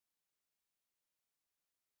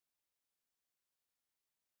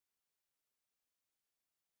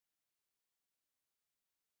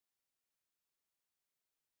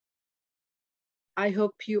I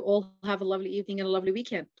hope you all have a lovely evening and a lovely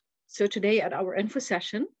weekend. So today at our info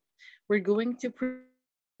session, we're going to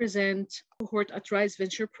present cohort at Rhyze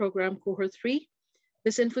Venture Program, cohort 3.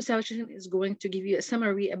 This info session is going to give you a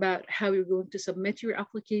summary about how you're going to submit your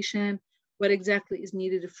application, what exactly is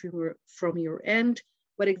needed from your end,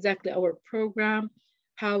 what exactly our program,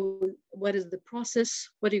 what is the process,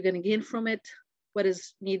 what are you going to gain from it, what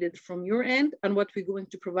is needed from your end, and what we're going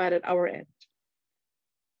to provide at our end.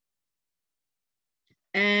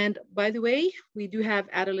 And by the way, we do have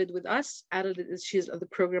Adelaide with us. She's the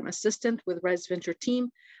program assistant with Rhyze Venture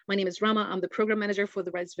team. My name is Rama. I'm the program manager for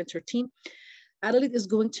the Rhyze Venture team. Adelaide is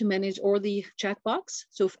going to manage all the chat box.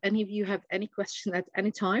 So if any of you have any question at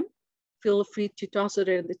any time, feel free to toss it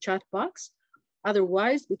in the chat box.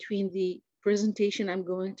 Otherwise, between the presentation, I'm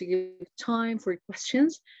going to give time for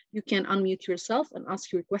questions. You can unmute yourself and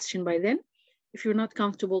ask your question by then. If you're not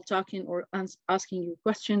comfortable talking or asking your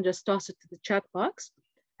question, just toss it to the chat box.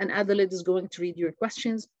 And Adelaide is going to read your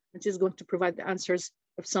questions and she's going to provide the answers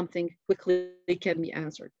if something quickly can be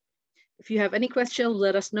answered. If you have any questions,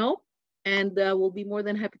 let us know and we'll be more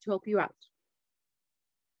than happy to help you out.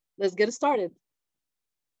 Let's get started.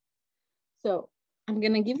 So I'm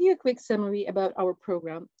going to give you a quick summary about our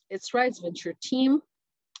program. It's Rhyze Venture team.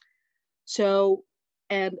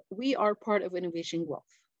 And we are part of Innovation Wealth.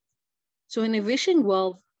 So Innovation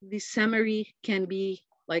Wealth, the summary can be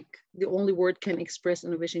like the only word can express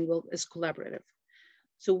Innovation Wealth is collaborative.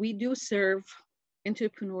 So we do serve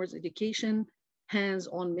entrepreneurs education,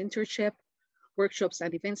 hands-on mentorship, workshops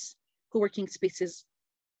and events, co-working spaces,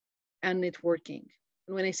 and networking.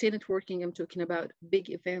 And when I say networking, I'm talking about big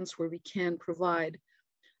events where we can provide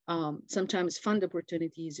sometimes fund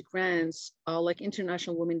opportunities, grants, like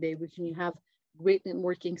International Women's Day, where you have great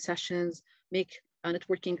networking sessions, make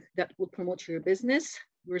networking that will promote your business,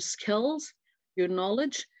 your skills, your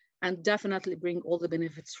knowledge, and definitely bring all the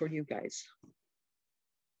benefits for you guys.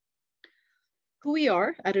 Who we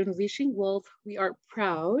are at Innovation Wealth, we are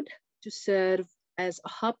proud to serve as a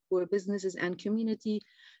hub where businesses and community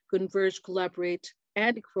converge, collaborate,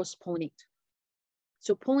 and cross-pollinate.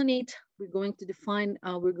 So pollinate, we're going to define,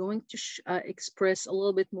 we're going to express a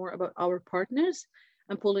little bit more about our partners.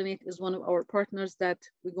 And pollinate is one of our partners that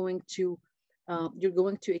we're going to you're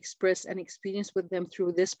going to express an experience with them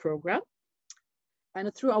through this program. And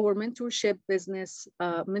through our mentorship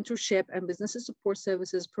and business support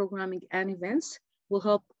services, programming and events will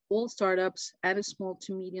help all startups and small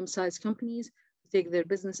to medium-sized companies to take their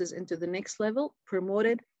businesses into the next level, promote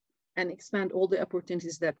it, and expand all the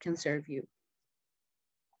opportunities that can serve you.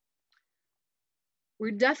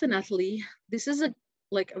 We're definitely, this is a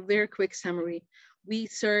very quick summary. We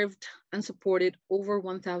served and supported over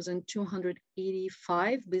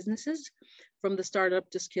 1,285 businesses from the startup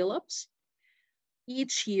to scale-ups.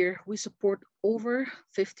 Each year, we support over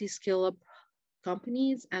 50 scale-up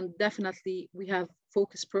companies, and definitely we have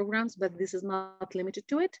focus programs, but this is not limited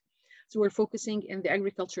to it. So we're focusing in the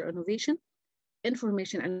agriculture innovation,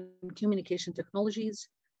 information and communication technologies,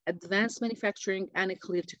 advanced manufacturing, and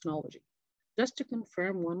clear technology. Just to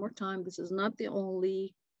confirm one more time, this is not the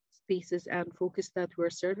only spaces and focus that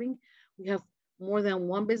we're serving. We have more than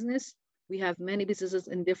one business. We have many businesses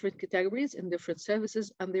in different categories, in different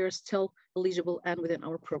services, and they are still eligible and within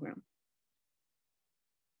our program.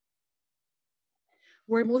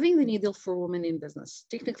 We're moving the needle for women in business.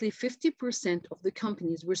 Technically, 50% of the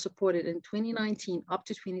companies were supported in 2019 up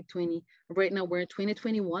to 2020. Right now, we're in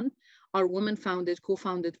 2021, are women founded,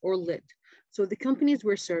 co-founded, or led. So the companies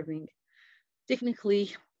we're serving,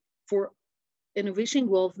 technically, for Innovation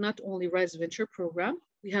Wealth, not only Rhyze Venture Program,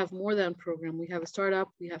 we have more than a program. We have a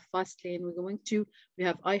startup, we have Fast Lane, we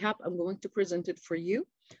have iHub. I'm going to present it for you.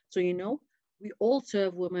 So you know, we all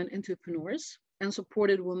serve women entrepreneurs and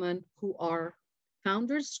supported women who are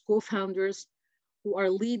founders, co-founders, who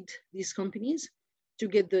are lead these companies to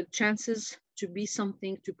get the chances to be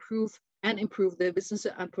something, to prove and improve their business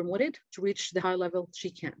and promote it to reach the high level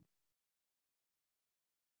she can.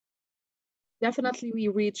 Definitely, we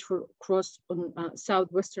reach for across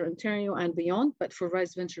Southwestern Ontario and beyond, but for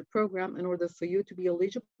Rhyze Venture Program, in order for you to be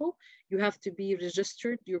eligible, you have to be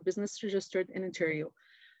registered, your business registered in Ontario.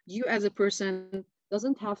 You as a person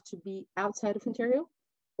doesn't have to be outside of Ontario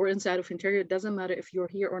or inside of Ontario. It doesn't matter if you're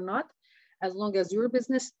here or not, as long as your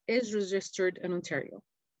business is registered in Ontario.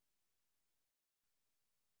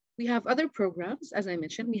 We have other programs, as I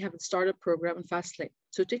mentioned, we have a startup program in Fast Lane.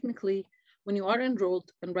 So technically, when you are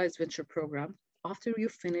enrolled in Rhyze Venture Program, after you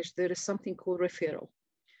finish, there is something called referral.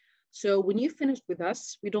 So when you finish with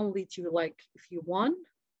us, we don't lead you like if you won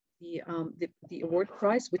the award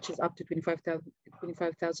prize, which is up to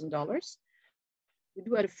 $25,000. We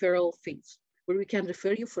do a referral fees. where we can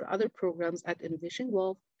refer you for other programs at Innovation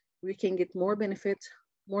World, where you can get more benefit,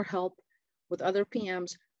 more help with other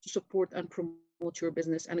PMs to support and promote your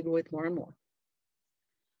business and grow it more and more.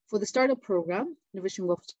 For the startup program, Innovation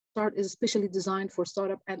Wealth Start is especially designed for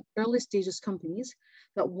startup and early stages companies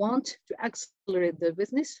that want to accelerate their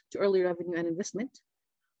business to early revenue and investment.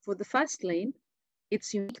 For the fast lane,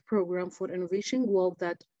 it's a unique program for Innovation World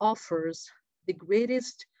that offers the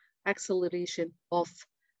greatest acceleration of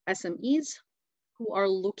SMEs who are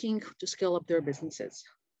looking to scale up their businesses.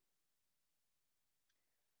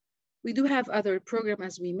 We do have other programs,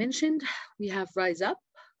 as we mentioned. We have Rise Up,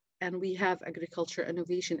 and we have Agriculture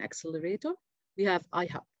Innovation Accelerator. We have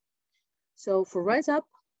iHub. So for Rise Up,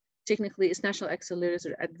 technically it's National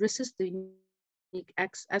Accelerator addresses the unique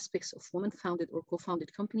aspects of women-founded or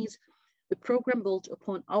co-founded companies. The program built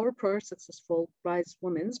upon our prior successful Rise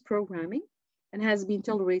Women's programming and has been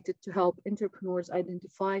tolerated to help entrepreneurs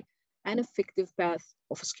identify an effective path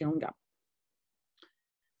of scaling up.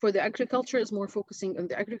 For the agriculture, is more focusing on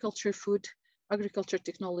the agriculture, food, agriculture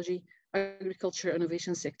technology, agriculture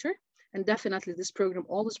innovation sector. And definitely this program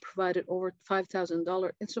always provided over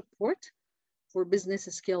 $5,000 in support for business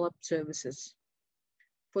scale-up services.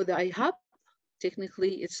 For the iHub,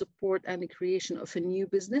 technically it's support and the creation of a new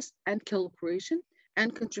business and collaboration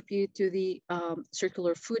and contribute to the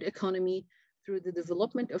circular food economy through the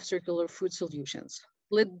development of circular food solutions.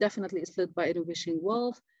 Definitely it's led by Innovation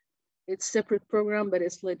World. It's a separate program, but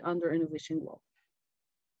it's led under Innovation World.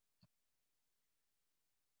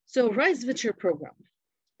 So Rhyze Venture Program.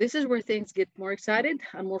 This is where things get more excited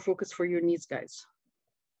and more focused for your needs, guys.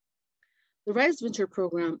 The Rhyze Venture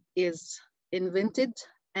Program is invented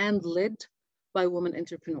and led by women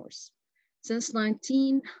entrepreneurs. Since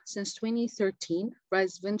 2013,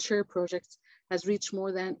 Rhyze Venture Project has reached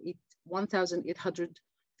more than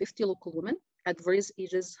 1,850 local women at various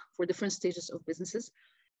ages for different stages of businesses.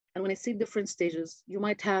 And when I say different stages, you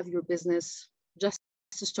might have your business just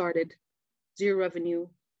started, zero revenue.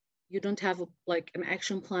 You don't have an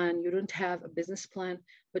action plan. You don't have a business plan,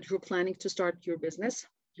 but you're planning to start your business.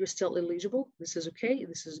 You're still eligible. This is okay.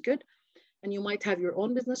 This is good. And you might have your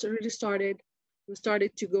own business already started. You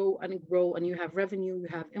started to go and grow and you have revenue, you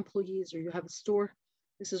have employees, or you have a store.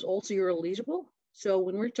 This is also you're eligible. So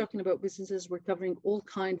when we're talking about businesses, we're covering all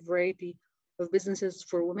variety of businesses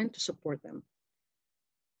for women to support them.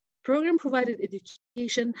 Program provided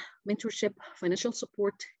education, mentorship, financial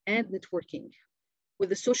support, and networking with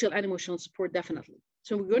the social and emotional support, definitely.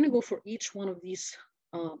 So we're going to go for each one of these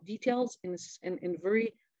details in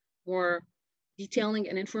very more detailing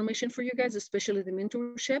and information for you guys, especially the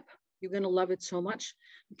mentorship. You're going to love it so much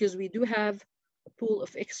because we do have a pool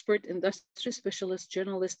of expert industry specialists,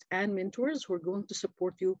 journalists, and mentors who are going to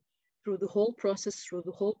support you through the whole process, through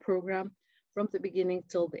the whole program, from the beginning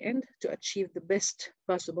till the end to achieve the best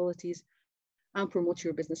possibilities and promote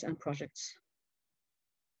your business and projects.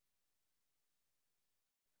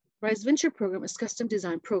 Rhyze Venture Program is a custom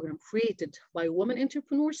design program created by women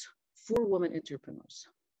entrepreneurs for women entrepreneurs.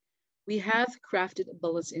 We have crafted a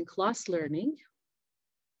balance in class learning,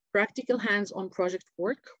 practical hands-on project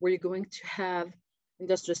work, where you're going to have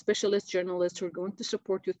industry specialists, journalists who are going to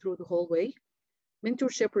support you through the whole way.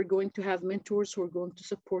 Mentorship, we're going to have mentors who are going to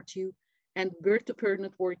support you, and peer-to-peer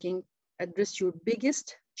networking, address your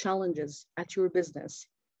biggest challenges at your business.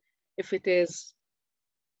 If it is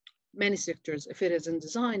many sectors, if it is in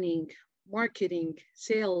designing, marketing,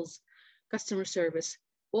 sales, customer service,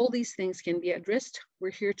 all these things can be addressed.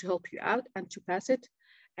 We're here to help you out and to pass it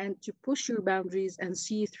and to push your boundaries and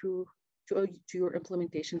see through to your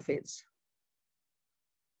implementation phase.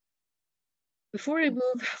 Before I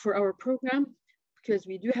move for our program, because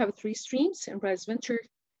we do have 3 streams in Rhyze Venture,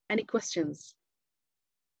 any questions?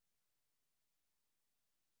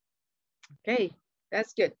 Okay,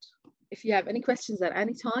 that's good. If you have any questions at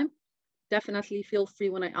any time, definitely feel free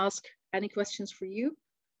when I ask any questions for you.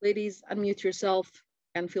 Ladies, unmute yourself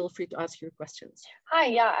and feel free to ask your questions. Hi,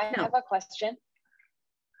 yeah, I have a question.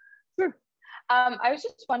 Sure. I was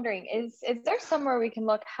just wondering, is there somewhere we can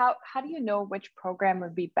look? How do you know which program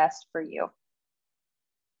would be best for you?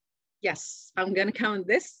 Yes, I'm going to count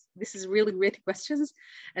this. This is really great questions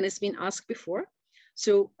and it's been asked before.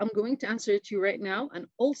 So I'm going to answer it to you right now. And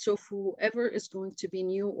also for whoever is going to be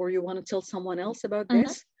new or you want to tell someone else about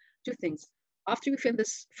this, 2 things. After we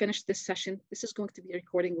finish this session, this is going to be a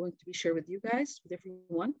recording going to be shared with you guys, with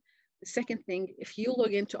everyone. The second thing, if you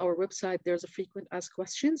log into our website, there's a frequent asked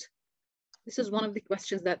questions. This is one of the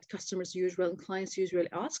questions that customers usually and clients usually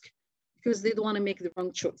ask because they don't want to make the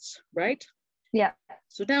wrong choice, right? Yeah.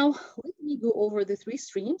 So now let me go over the 3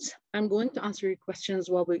 streams. I'm going to answer your questions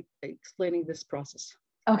while we're explaining this process.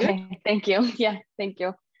 Good? Okay, thank you. Yeah, thank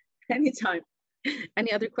you. Anytime.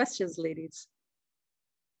 Any other questions, ladies?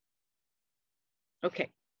 Okay,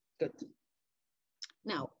 good.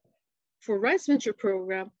 Now, for Rhyze Venture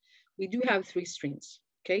Program, we do have 3 streams.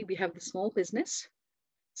 Okay, we have the small business,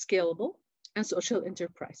 scalable, and social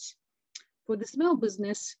enterprise. For the small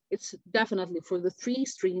business, it's definitely for the 3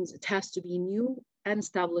 streams, it has to be new and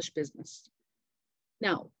established business.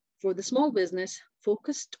 Now, for the small business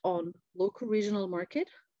focused on local regional market,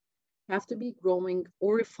 have to be growing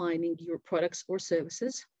or refining your products or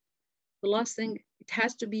services. The last thing, it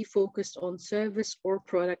has to be focused on service or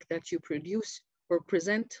product that you produce or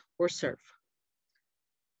present or serve.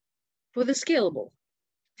 For the scalable,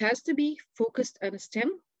 it has to be focused on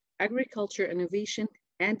STEM, agriculture, innovation,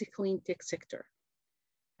 and the clean tech sector.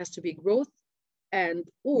 It has to be growth and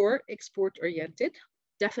or export oriented.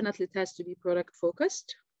 Definitely it has to be product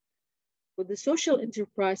focused. For the social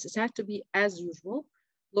enterprise, it has to be as usual,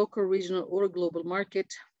 local, regional, or global market,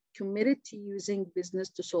 committed to using business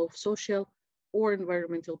to solve social or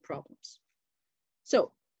environmental problems.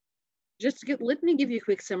 So let me give you a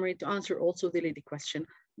quick summary to answer also the lady question.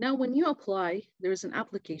 Now, when you apply, there's an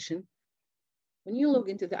application. When you log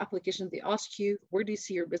into the application, they ask you, where do you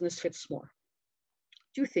see your business fits more?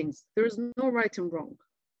 2 things. There is no right and wrong.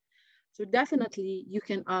 So definitely you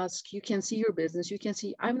can ask, you can see your business, you can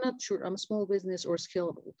see, I'm not sure I'm a small business or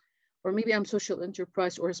scalable, or maybe I'm social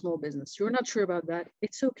enterprise or a small business. You're not sure about that.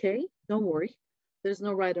 It's okay, don't worry. There's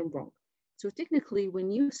no right and wrong. So technically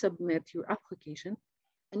when you submit your application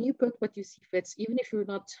and you put what you see fits, even if you're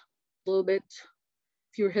not a little bit,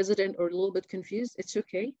 if you're hesitant or a little bit confused, it's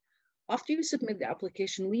okay. After you submit the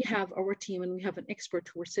application, we have our team and we have an expert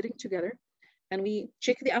who are sitting together and we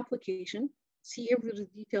check the application, see every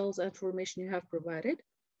details and information you have provided.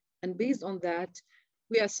 And based on that,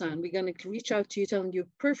 we assign, we're going to reach out to you telling you,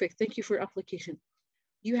 perfect, thank you for your application.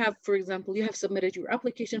 You have, for example, you have submitted your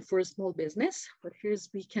application for a small business, but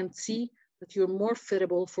we can see that you're more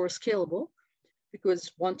fitable for scalable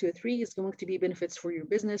because 1, 2, 3 is going to be benefits for your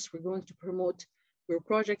business. We're going to promote your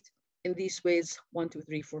project in these ways, 1, 2,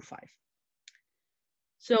 3, 4, 5.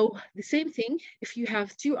 So the same thing, if you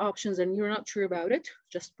have 2 options and you're not sure about it,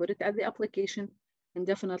 just put it at the application and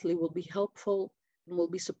definitely will be helpful and will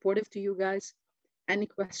be supportive to you guys. Any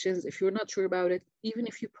questions, if you're not sure about it, even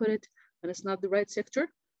if you put it and it's not the right sector,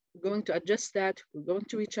 we're going to adjust that. We're going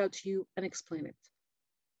to reach out to you and explain it.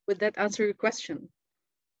 Would that answer your question?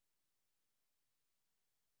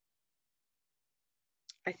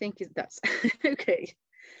 I think it does. Okay.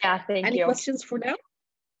 Yeah, thank you. Any questions for now?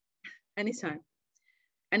 Anytime.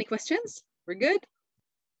 Any questions? We're good?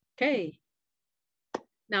 Okay.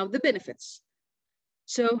 Now the benefits.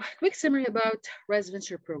 So quick summary about Rhyze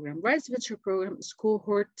Venture Program. Rhyze Venture Program is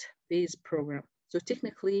cohort-based program. So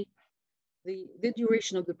technically, the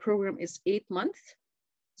duration of the program is 8 months.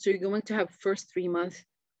 So you're going to have first 3 months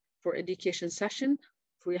for education session,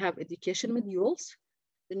 where you have education modules.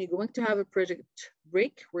 Then you're going to have a project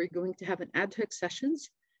break, where you're going to have an ad hoc sessions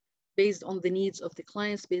based on the needs of the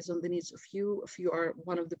clients, based on the needs of you. If you are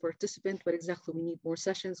one of the participants, but exactly we need more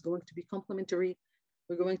sessions, going to be complementary.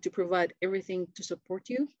 We're going to provide everything to support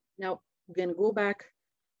you. Now, we're going to go back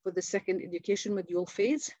for the second education module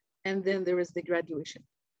phase, and then there is the graduation.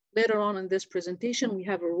 Later on in this presentation, we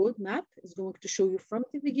have a roadmap. It's going to show you from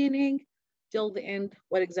the beginning till the end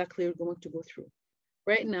what exactly you're going to go through.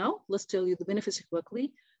 Right now, let's tell you the benefits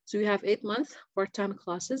quickly. So you have 8 month part-time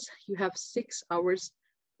classes. You have 6 hours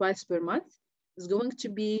twice per month. It's going to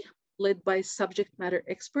be led by subject matter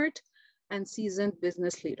expert and seasoned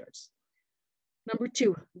business leaders. Number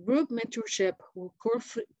 2, group mentorship will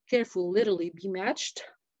carefully literally be matched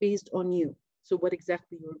based on you. So what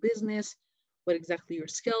exactly your business, what exactly your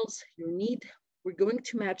skills, your need, we're going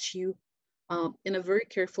to match you in a very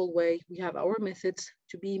careful way. We have our methods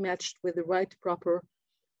to be matched with the right proper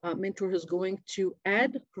mentor who's going to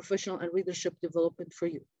add professional and leadership development for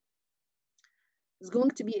you. It's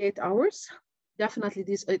going to be 8 hours. Definitely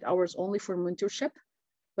these 8 hours only for mentorship,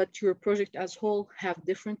 but your project as whole have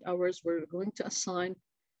different hours where you're going to assign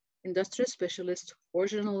industry specialists or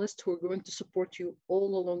journalists who are going to support you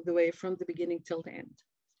all along the way from the beginning till the end.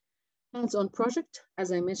 Hands-on project,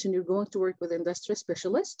 as I mentioned, you're going to work with industry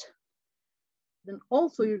specialists. Then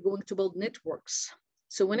also you're going to build networks.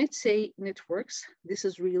 So when I say networks, this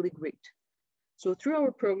is really great. So through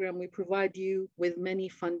our program, we provide you with many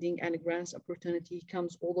funding and grants opportunity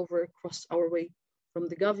comes all over across our way from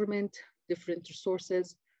the government, different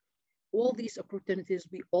resources. All these opportunities,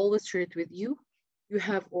 we always share it with you. You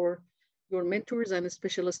have your mentors and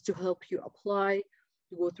specialists to help you apply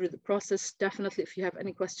to go through the process. Definitely, if you have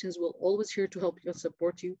any questions, we're always here to help you and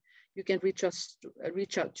support you. You can reach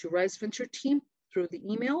out to Rhyze Venture team through the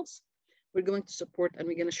emails. We're going to support and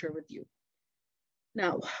we're going to share with you.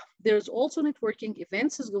 Now, there's also networking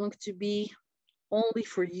events is going to be only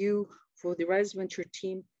for you, for the Rhyze Venture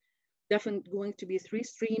team. Definitely going to be 3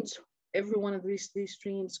 streams. Every one of these 3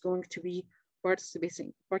 streams going to be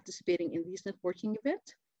participating in these networking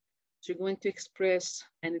events. So you're going to express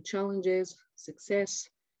any challenges, success,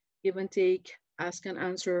 give and take, ask and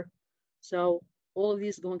answer. So all of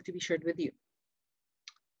these are going to be shared with you.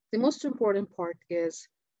 The most important part is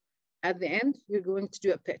at the end, you're going to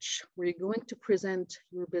do a pitch where you're going to present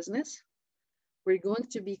your business. We're going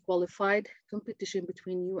to be qualified competition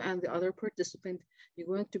between you and the other participant. You're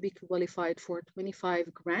going to be qualified for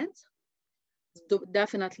 25 grants.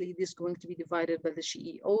 Definitely, this is going to be divided by the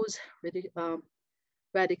CEO's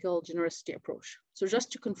radical generosity approach. So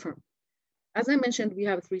just to confirm, as I mentioned, we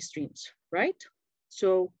have 3 streams, right?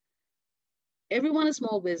 So everyone in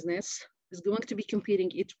small business is going to be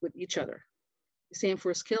competing with each other. The same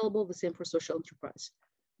for scalable, the same for social enterprise.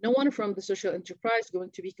 No one from the social enterprise is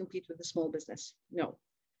going to be compete with the small business. No.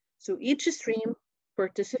 So each stream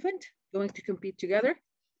participant going to compete together,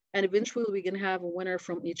 and eventually we're going to have a winner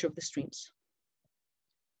from each of the streams.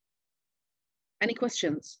 Any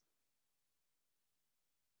questions?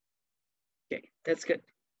 Okay, that's good.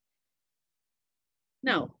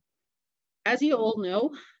 Now, as you all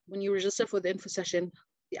know, when you register for the info session,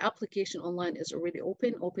 the application online is already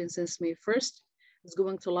open since May 1st. It's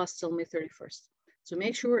going to last till May 31st. So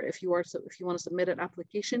make sure if you want to submit an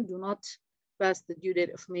application, do not pass the due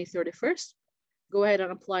date of May 31st. Go ahead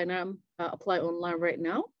and apply now, apply online right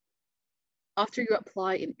now. After you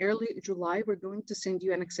apply in early July, we're going to send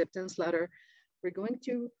you an acceptance letter. We're going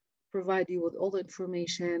to provide you with all the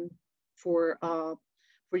information for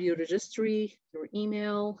your registry, your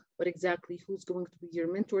email, what exactly, who's going to be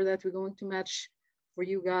your mentor that we're going to match for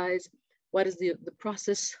you guys, what is the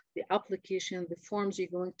process, the application, the forms you're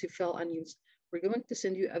going to fill and use. We're going to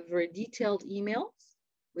send you a very detailed email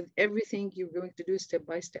with everything you're going to do step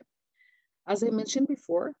by step. As I mentioned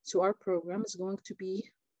before, so our program is going to be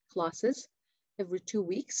classes every 2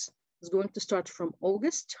 weeks. It's going to start from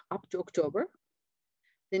August up to October.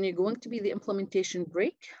 Then you're going to be the implementation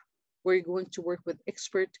break, where you're going to work with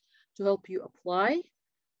experts to help you apply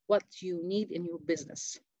what you need in your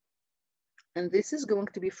business. And this is going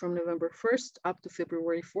to be from November 1st up to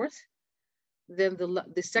February 4th. Then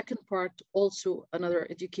the second part, also another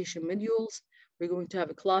education modules. We're going to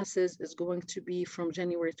have classes is going to be from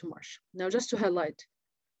January to March. Now, just to highlight,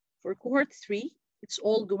 for cohort 3, it's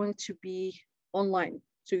all going to be online.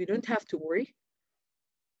 So you don't have to worry.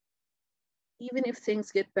 Even if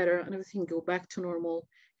things get better and everything go back to normal,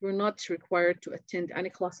 you're not required to attend any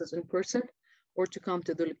classes in person or to come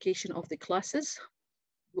to the location of the classes.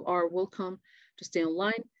 You are welcome to stay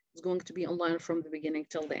online. It's going to be online from the beginning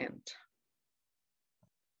till the end.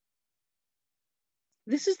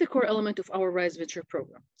 This is the core element of our Rhyze Venture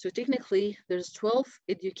program. So technically, there's 12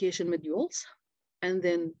 education modules, and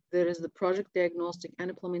then there is the project diagnostic and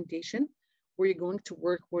implementation, where you're going to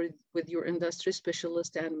work with your industry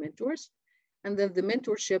specialists and mentors. And then the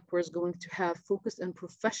mentorship, where it's going to have focus on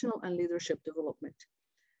professional and leadership development.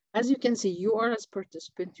 As you can see, you are as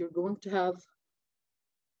participant, you're going to have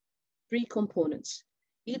 3 components.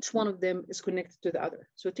 Each one of them is connected to the other.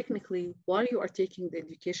 So technically, while you are taking the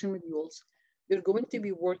education modules, you're going to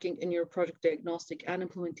be working in your project diagnostic and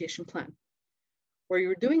implementation plan. Where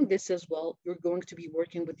you're doing this as well, you're going to be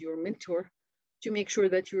working with your mentor to make sure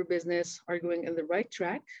that your business are going in the right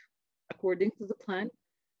track according to the plan.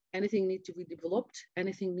 Anything need to be developed,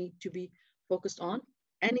 anything need to be focused on,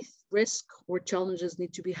 any risk or challenges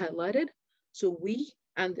need to be highlighted. So we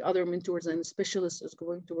and the other mentors and specialists is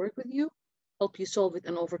going to work with you, help you solve it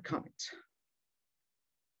and overcome it.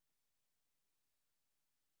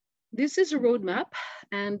 This is a roadmap,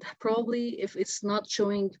 and probably if it's not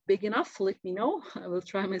showing big enough, let me know. I will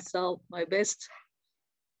try my best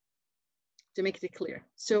to make it clear.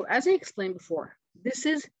 So as I explained before, this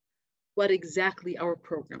is what exactly our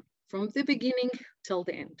program, from the beginning till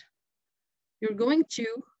the end. You're going to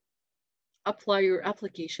apply your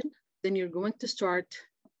application, then you're going to start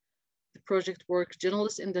the project work,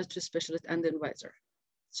 generalist, industry specialist, and advisor.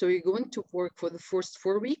 So you're going to work for the first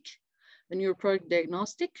 4 weeks in your project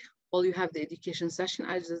diagnostic, while you have the education session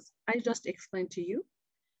I just explained to you.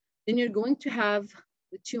 Then you're going to have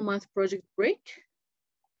the 2-month project break.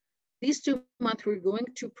 These 2 months, we're going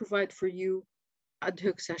to provide for you ad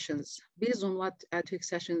hoc sessions. Based on what ad hoc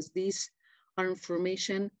sessions, these are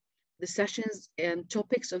information the sessions and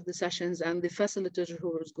topics of the sessions, and the facilitator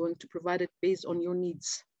who is going to provide it based on your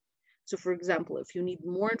needs. So for example, if you need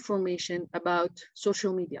more information about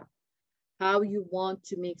social media, how you want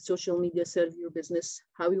to make social media serve your business,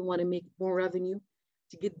 how you want to make more revenue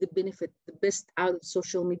to get the benefit, the best out of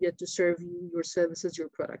social media to serve you, your services, your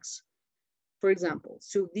products. For example,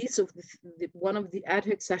 so these are one of the ad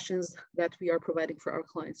hoc sessions that we are providing for our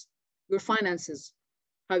clients. Your finances,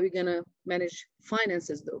 how you're gonna manage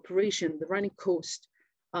finances, the operation, the running cost,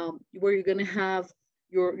 where you're gonna have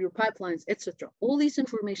your pipelines, etc. All this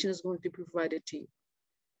information is going to be provided to you.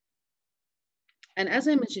 And as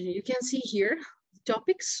I mentioned, you can see here the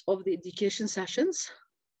topics of the education sessions.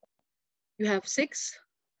 You have 6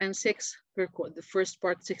 and 6 per course. The first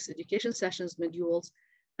part, 6 education sessions, modules,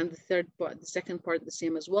 and the third part, the second part, the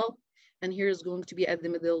same as well. And here is going to be at the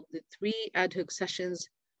middle, the 3 ad hoc sessions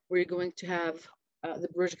where you're going to have the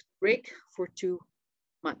project break for 2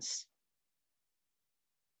 months.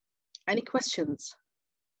 Any questions?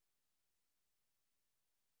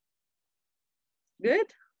 Good,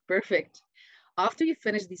 perfect. After you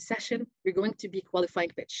finish the session, you're going to be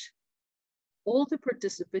qualifying pitch. All the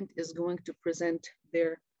participant is going to present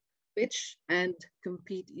their pitch and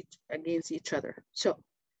compete against each other. So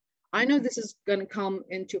I know this is going to come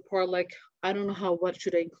into part like, I don't know what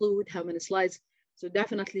should I include, how many slides. So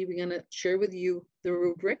definitely we're going to share with you the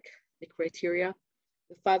rubric, the criteria,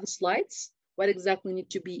 the 5 slides, what exactly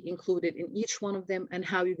need to be included in each one of them and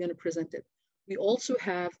how you're going to present it. We also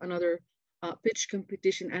have another pitch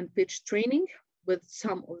competition and pitch training with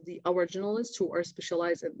some of our journalists who are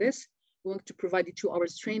specialized in this. We're going to provide you 2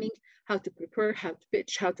 hours training, how to prepare, how to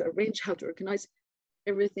pitch, how to arrange, how to organize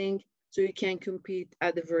everything so you can compete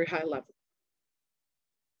at a very high level.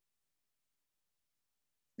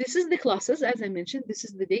 This is the classes, as I mentioned, this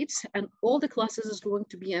is the dates, and all the classes is going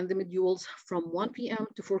to be in the modules from 1 p.m.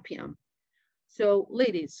 to 4 p.m. So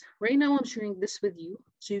ladies, right now I'm sharing this with you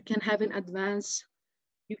so you can have in advance,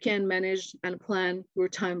 you can manage and plan your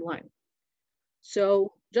timeline.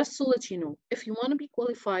 So just to let you know, if you want to be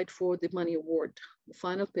qualified for the money award, the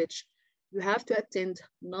final pitch, you have to attend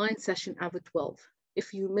 9 sessions out of 12.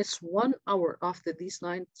 If you miss 1 hour after these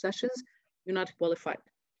 9 sessions, you're not qualified.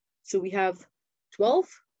 So we have 12,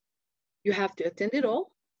 you have to attend it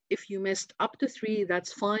all. If you missed up to 3,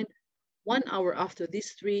 that's fine. 1 hour after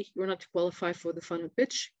these 3, you're not qualified for the final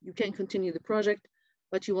pitch. You can continue the project,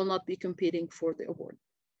 but you will not be competing for the award.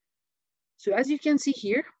 So as you can see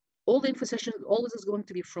here, all the info sessions, all this is going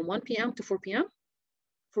to be from 1 p.m. to 4 p.m.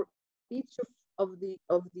 for each of the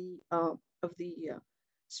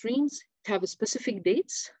streams to have a specific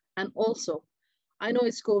dates. And also, I know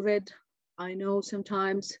it's COVID. I know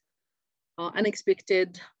sometimes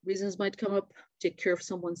unexpected reasons might come up. Take care of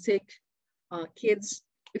someone sick, kids.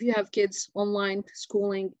 If you have kids, online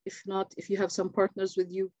schooling. If not, if you have some partners with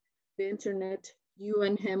you, the internet, you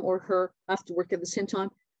and him or her have to work at the same time.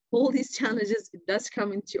 All these challenges, it does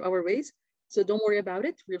come into our ways. So don't worry about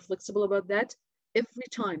it. We're flexible about that. Every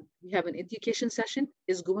time we have an education session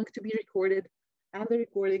is going to be recorded, and the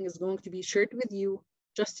recording is going to be shared with you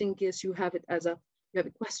just in case you have it as you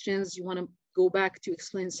have questions, you want to go back to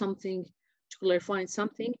explain something, to clarify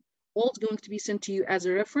something. All is going to be sent to you as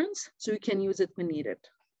a reference so you can use it when needed.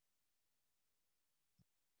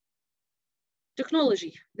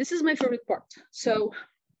 Technology. This is my favorite part. So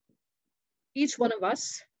each one of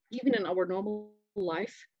us, even in our normal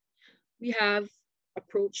life, we have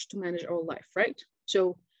approach to manage our life, right?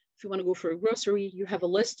 So if you want to go for a grocery, you have a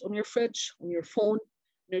list on your fridge, on your phone,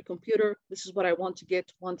 on your computer. This is what I want to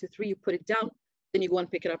get, 1, 2, 3, you put it down, then you go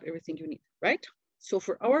and pick it up, everything you need, right? So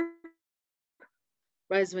for our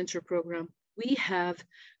Rhyze Venture program, we have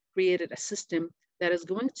created a system that is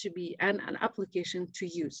going to be an application to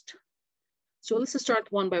use. So let's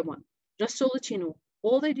start one by one. Just so let you know,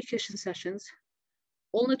 all the education sessions,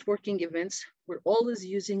 all networking events, we're always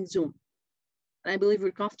using Zoom. And I believe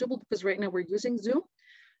we're comfortable because right now we're using Zoom.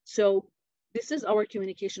 So this is our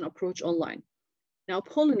communication approach online. Now,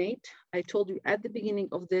 Pollinate, I told you at the beginning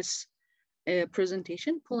of this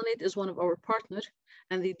presentation, Pollinate is one of our partners,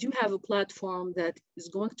 and they do have a platform that is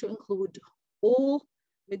going to include all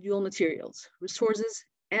module materials, resources,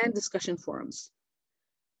 and discussion forums.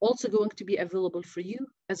 Also going to be available for you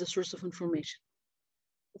as a source of information.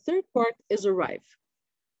 The third part is Arrive.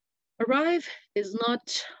 Arrive is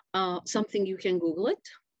not something you can Google it.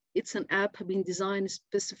 It's an app being designed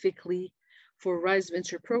specifically for Rhyze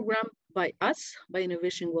Venture Program by us, by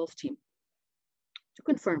Innovation Wealth team. To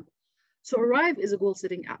confirm, so Arrive is a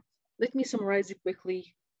goal-setting app. Let me summarize you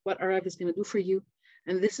quickly what Arrive is going to do for you.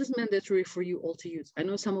 And this is mandatory for you all to use. I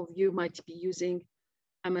know some of you might be using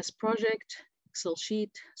MS Project, Excel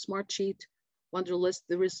sheet, Smart Sheet, Wunderlist.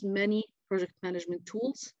 There is many project management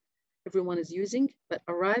tools everyone is using, but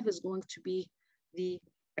Arrive is going to be the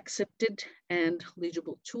accepted and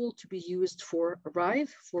legible tool to be used for Arrive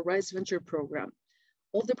for Rhyze Venture Program.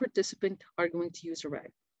 All the participants are going to use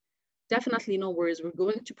Arrive. Definitely no worries. We're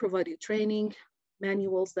going to provide you training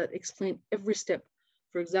manuals that explain every step.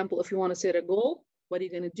 For example, if you want to set a goal, what are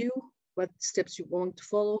you going to do? What steps you're going to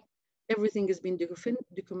follow? Everything is being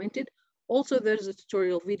documented. Also, there's a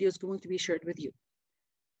tutorial video is going to be shared with you.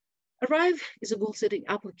 Arrive is a goal setting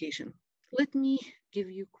application. Let me give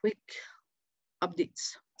you quick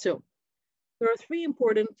updates. So there are 3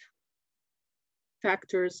 important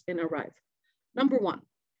factors in Arrive. Number 1,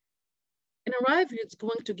 in Arrive, it's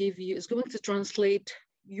going to translate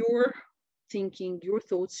your thinking, your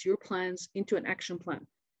thoughts, your plans into an action plan.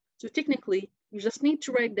 So technically, you just need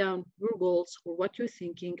to write down your goals or what you're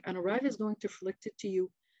thinking, and Arrive is going to reflect it to you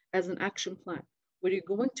as an action plan, where you're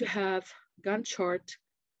going to have Gantt chart,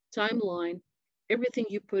 timeline, everything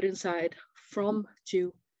you put inside from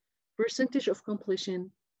to percentage of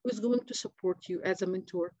completion, who's going to support you as a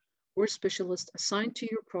mentor or specialist assigned to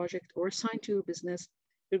your project or assigned to your business.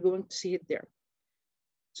 You're going to see it there.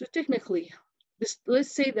 So technically,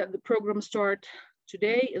 let's say that the program start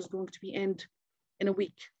today is going to be end in a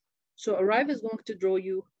week. So Arrive is going to draw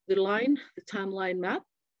you the line, the timeline map.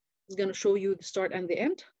 It's going to show you the start and the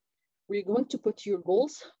end, where you're going to put your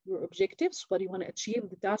goals, your objectives, what you want to achieve,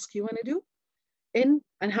 the task you want to do in,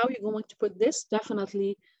 and how you're going to put this.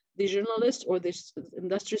 Definitely the journalist or the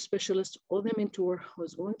industry specialist or the mentor who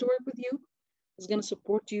is going to work with you is going to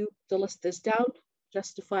support you to list this down,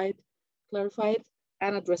 justify it, clarify it,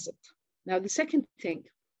 and address it. Now, the second thing,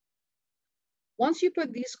 once you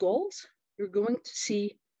put these goals, you're going to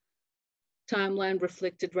see timeline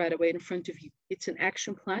reflected right away in front of you. It's an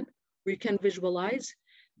action plan where you can visualize.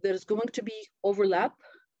 There's going to be overlap.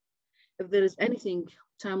 If there is anything,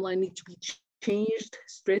 timeline needs to be changed,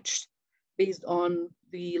 stretched based on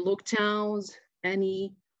the lockdowns,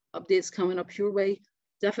 any updates coming up your way.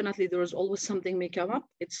 Definitely, there is always something may come up.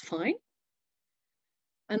 It's fine.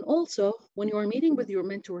 And also, when you are meeting with your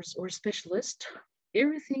mentors or specialist,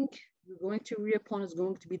 everything you're going to agree upon is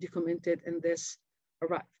going to be documented in this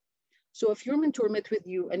Arrive. So if your mentor met with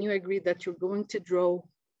you and you agree that you're going to draw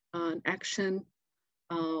an action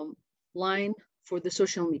line for the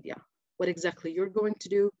social media, what exactly you're going to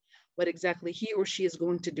do, what exactly he or she is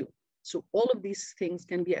going to do. So all of these things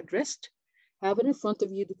can be addressed, have it in front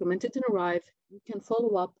of you, documented and Arrive. You can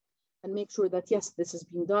follow up and make sure that, yes, this is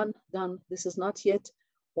being done, this is not yet.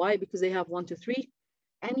 Why? Because they have 1 to 3.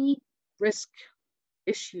 Any risk,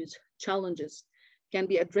 issues, challenges can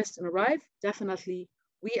be addressed and Arrive. Definitely,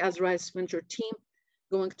 we as Rhyze Venture team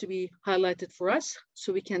going to be highlighted for us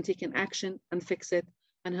so we can take an action and fix it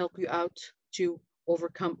and help you out to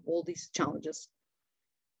overcome all these challenges.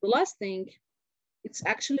 The last thing, it's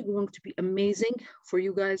actually going to be amazing for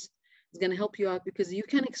you guys. It's going to help you out because you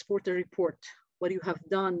can export a report, what you have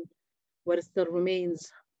done, what still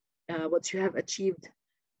remains, what you have achieved,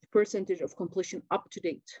 the percentage of completion up to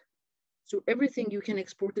date. So everything you can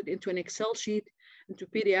export it into an Excel sheet, into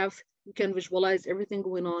PDF. You can visualize everything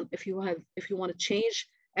going on. If you want to change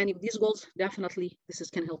any of these goals, definitely this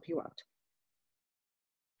can help you out.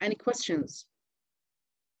 Any questions?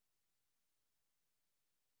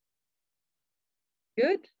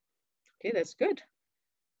 Good. Okay, that's good.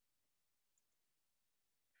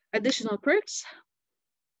 Additional perks,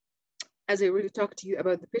 as I already talked to you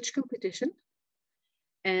about the pitch competition,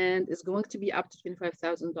 and it's going to be up to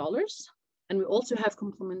 $25,000. And we also have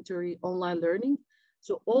complimentary online learning.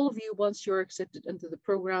 So all of you, once you're accepted into the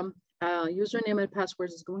program, username and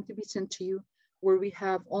passwords is going to be sent to you, where we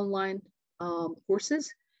have online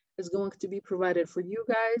courses is going to be provided for you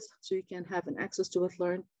guys, so you can have an access to it,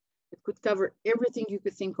 learn. It could cover everything you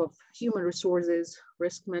could think of: human resources,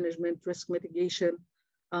 risk management, risk mitigation,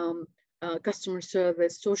 customer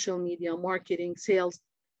service, social media, marketing, sales,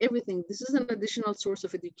 everything. This is an additional source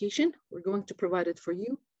of education. We're going to provide it for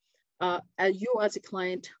you. You as a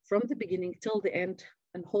client, from the beginning till the end,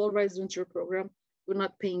 and whole Rhyze Venture program, we're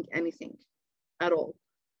not paying anything at all.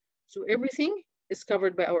 So everything is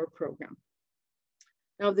covered by our program.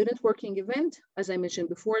 Now, the networking event, as I mentioned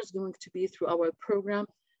before, is going to be through our program,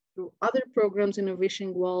 through other programs,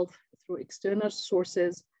 Innovation World, through external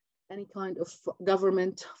sources, any kind of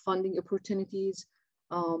government funding opportunities,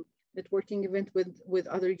 networking event with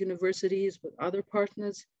other universities, with other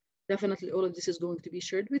partners. Definitely all of this is going to be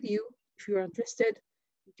shared with you. If you're interested,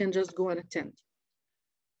 you can just go and attend.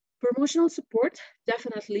 Promotional support,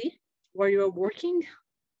 definitely, where you're working,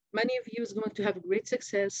 many of you is going to have great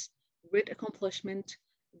success, great accomplishment,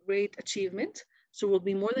 great achievement. So we'll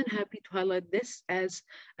be more than happy to highlight this as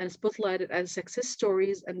and spotlight it as success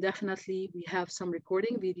stories. And definitely we have some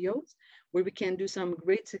recording videos where we can do some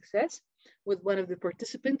great success with one of the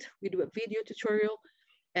participants. We do a video tutorial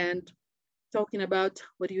and talking about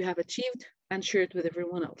what you have achieved and share it with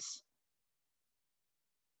everyone else.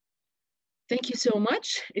 Thank you so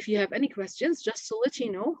much. If you have any questions, just to let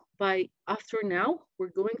you know, by after now, we're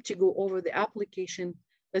going to go over the application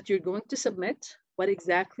that you're going to submit, what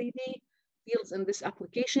exactly the fields in this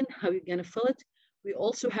application, how you're going to fill it. We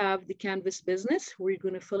also have the Canvas business where you're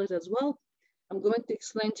going to fill it as well. I'm going to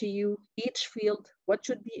explain to you each field, what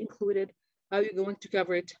should be included, how you're going to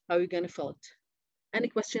cover it, how you're going to fill it. Any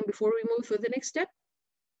question before we move to the next step?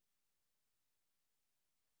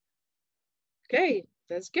 Okay,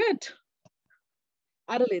 that's good.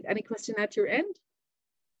 Adelaide, any question at your end?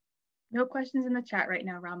 No questions in the chat right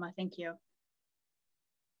now, Rama. Thank you.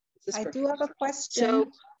 I do have a question.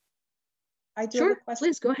 So, I do sure, have a question.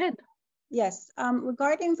 Please go ahead. Yes,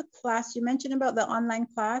 regarding the class, you mentioned about the online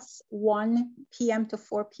class, 1 p.m. to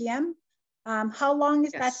 4 p.m. How long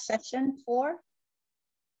is that session for?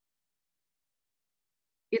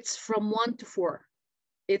 It's from 1 to 4.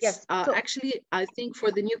 It's actually, I think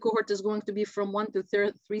for the new cohort is going to be from 1 to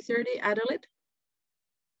 3:30, Adelaide.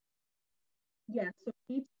 Yeah, so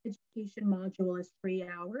each education module is 3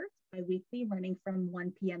 hours bi-weekly, running from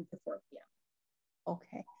 1 p.m. to 4 p.m.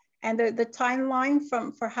 Okay. And the timeline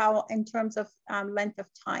for how, in terms of length of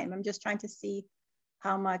time, I'm just trying to see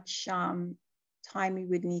how much time we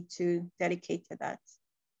would need to dedicate to that.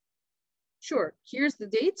 Sure, here's the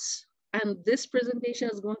dates. And this presentation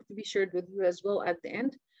is going to be shared with you as well at the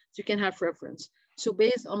end, so you can have reference. So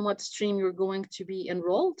based on what stream you're going to be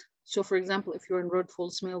enrolled. So for example, if you're enrolled full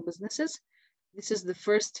small businesses, this is the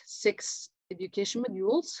first 6 education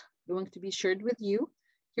modules going to be shared with you.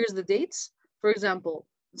 Here's the dates. For example,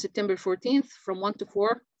 September 14th from 1 to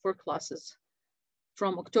 4, 4 classes.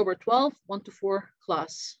 From October 12th, 1 to 4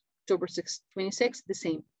 class. October 26th, the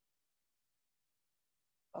same.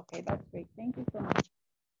 Okay, that's great. Thank you so much.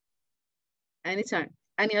 Anytime.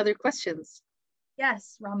 Any other questions?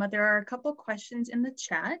 Yes, Rama, there are a couple questions in the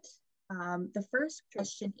chat. The first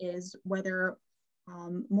question is whether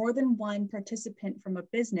more than one participant from a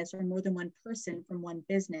business or more than one person from one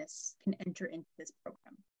business can enter into this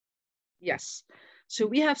program. Yes. So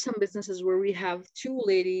we have some businesses where we have 2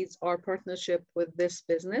 ladies our partnership with this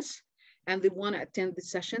business, and they want to attend the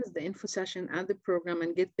sessions, the info session and the program,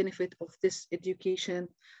 and get benefit of this education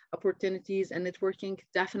opportunities and networking.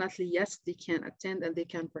 Definitely, yes, they can attend and they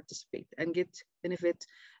can participate and get benefit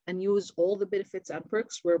and use all the benefits and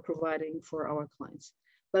perks we're providing for our clients.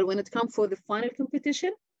 But when it comes for the final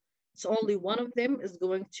competition, it's only one of them is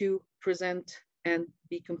going to present and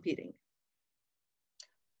be competing.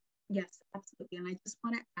 Yes, absolutely. And I just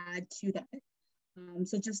want to add to that.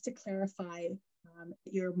 So just to clarify,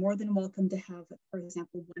 you're more than welcome to have, for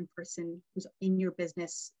example, one person who's in your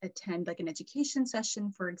business attend like an education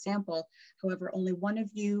session, for example. However, only one of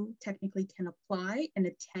you technically can apply and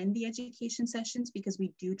attend the education sessions because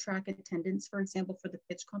we do track attendance, for example, for the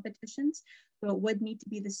pitch competitions. So it would need to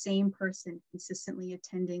be the same person consistently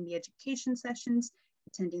attending the education sessions,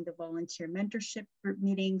 attending the volunteer mentorship group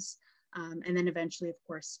meetings, and then eventually, of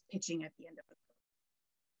course, pitching at the end of it.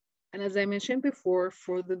 And as I mentioned before,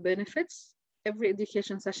 for the benefits, every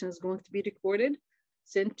education session is going to be recorded,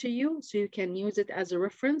 sent to you, so you can use it as a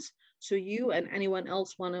reference. So you and anyone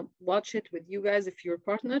else want to watch it with you guys, if you're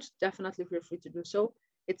partnered, definitely feel free to do so.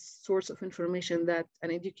 It's a source of information that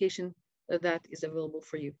an education that is available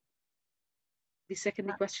for you. The second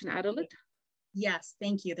question, Adelaide? Yes,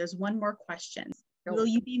 thank you. There's one more question. Will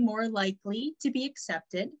you be more likely to be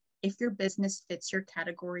accepted if your business fits your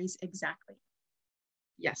categories exactly?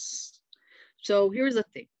 Yes. So here's the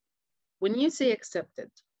thing. When you say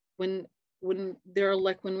accepted, when they're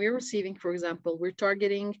like, when we're receiving, for example, we're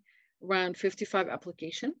targeting around 55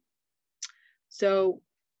 applications. So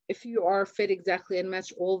if you are fit exactly and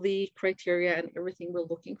match all the criteria and everything we're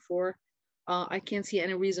looking for, I can't see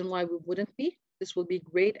any reason why we wouldn't be. This will be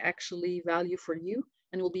great actually value for you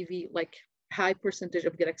and will be the like high percentage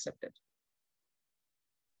of get accepted.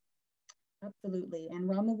 Absolutely. And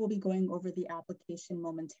Rama will be going over the application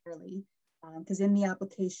momentarily, because in the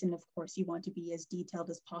application, of course, you want to be as detailed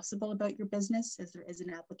as possible about your business, as there is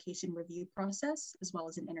an application review process as well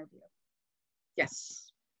as an interview.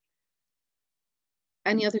 Yes.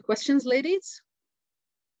 Any other questions, ladies?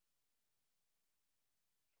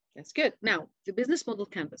 That's good. Now, the business model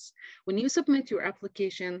canvas. When you submit your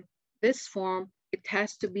application, this form, it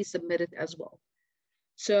has to be submitted as well.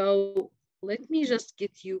 So let me just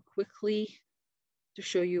get you quickly to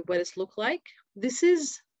show you what it looks like. This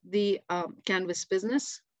is the Canvas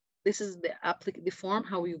business. This is the form,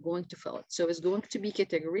 how you're going to fill it. So it's going to be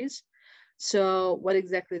categories. So what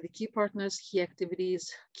exactly the key partners, key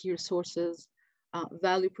activities, key resources,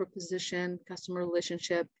 value proposition, customer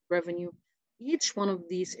relationship, revenue. Each one of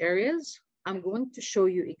these areas, I'm going to show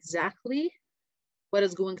you exactly what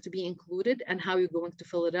is going to be included and how you're going to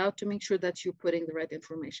fill it out to make sure that you're putting the right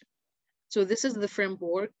information. So this is the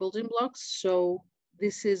framework building blocks. So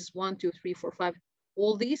this is 1, 2, 3, 4, 5.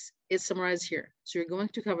 All these is summarized here. So you're going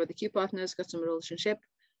to cover the key partners, customer relationship,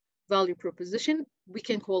 value proposition. We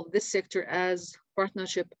can call this sector as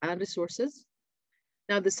partnership and resources.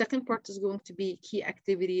 Now, the second part is going to be key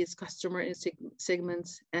activities, customer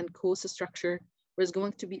segments, and cost structure, where it's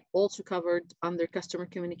going to be also covered under customer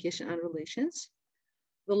communication and relations.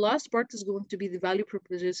 The last part is going to be the value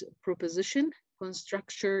proposition, cost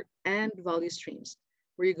structure, and value streams,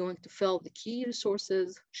 where you're going to fill the key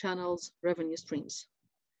resources, channels, revenue streams.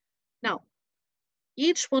 Now,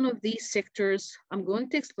 each one of these sectors, I'm going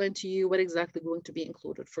to explain to you what exactly going to be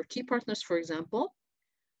included. For key partners, for example,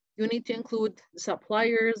 you need to include the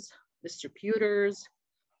suppliers, distributors,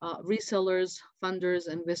 resellers, funders,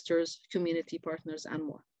 investors, community partners, and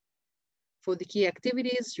more. For the key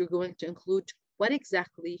activities, you're going to include what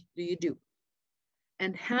exactly do you do?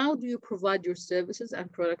 And how do you provide your services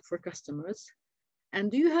and product for customers? And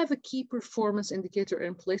do you have a key performance indicator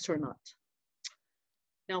in place or not?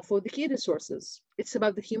 Now, for the key resources, it's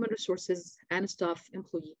about the human resources and staff,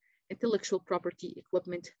 employee, intellectual property,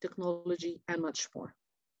 equipment, technology, and much more.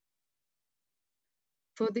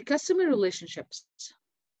 For the customer relationships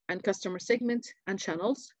and customer segment and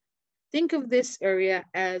channels, think of this area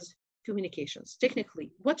as communications.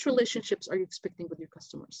 Technically, what relationships are you expecting with your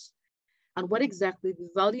customers? And what exactly the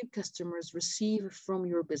value customers receive from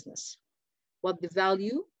your business? What the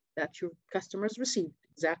value that your customers receive,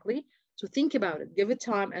 exactly. So think about it, give it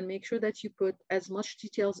time, and make sure that you put as much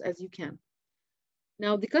details as you can.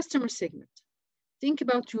 Now, the customer segment. Think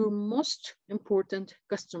about your most important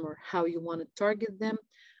customer, how you want to target them,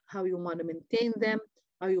 how you want to maintain them,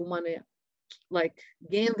 how you want to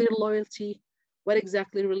gain their loyalty, what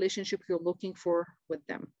exactly relationship you're looking for with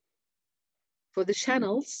them. For the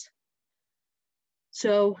channels,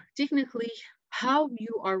 so technically how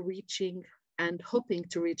you are reaching and hoping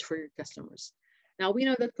to reach for your customers. Now we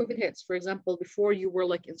know that COVID hits. For example, before you were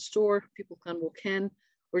in store, people can walk in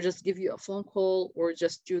or just give you a phone call or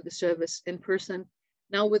just do the service in person.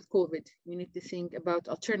 Now with COVID, you need to think about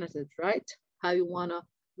alternatives, right? How you wanna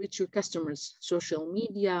reach your customers, social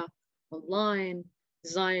media, online,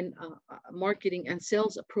 design, marketing and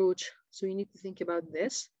sales approach. So you need to think about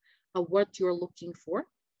this, what you're looking for.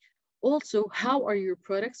 Also, how are your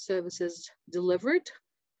products, services delivered?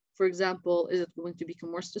 For example, is it going to be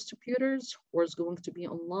commerce distributors, or is it going to be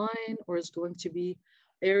online, or is it going to be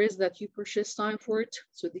areas that you purchase time for it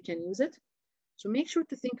so they can use it? So make sure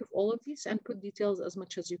to think of all of these and put details as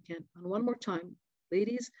much as you can. And one more time,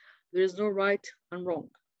 ladies, there is no right and wrong.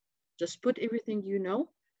 Just put everything you know,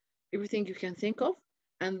 everything you can think of,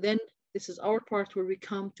 and then this is our part where we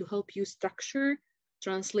come to help you structure,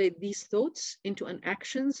 translate these thoughts into an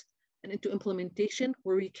actions and into implementation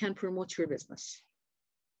where you can promote your business.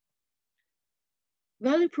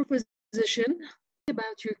 Value proposition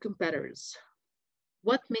about your competitors.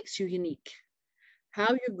 What makes you unique? How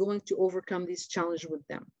you're going to overcome these challenges with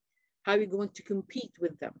them? How you're going to compete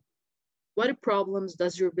with them? What problems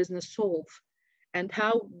does your business solve? And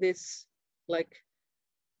how this,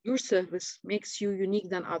 your service makes you unique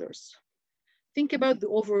than others. Think about the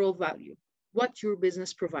overall value, what your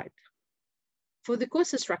business provides. For the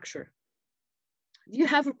cost structure, do you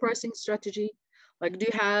have a pricing strategy? Do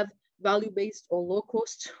you have value-based or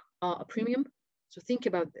low-cost premium? So think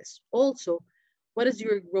about this. Also, what is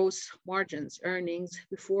your gross margins, earnings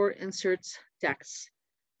before inserts tax?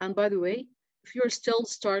 And by the way, if you're still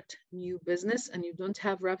start new business and you don't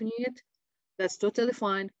have revenue yet, that's totally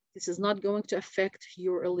fine. This is not going to affect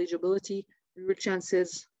your eligibility or your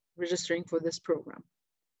chances registering for this program.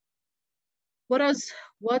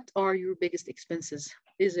 What are your biggest expenses?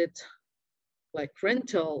 Is it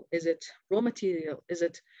rental? Is it raw material? Is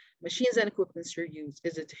it machines and equipment you use?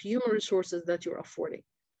 Is it human resources that you're affording?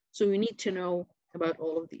 So you need to know about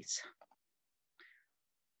all of these.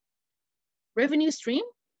 Revenue stream,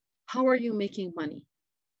 how are you making money?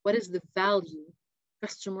 What is the value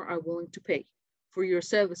customers are willing to pay for your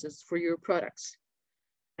services, for your products?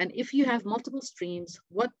 And if you have multiple streams,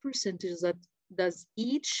 what percentage does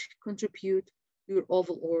each contribute to your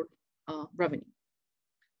overall revenue?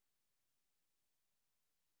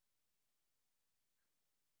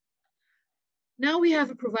 Now we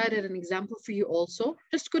have provided an example for you also,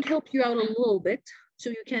 just could help you out a little bit so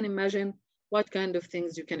you can imagine what kind of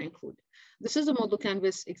things you can include. This is a model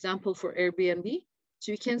canvas example for Airbnb.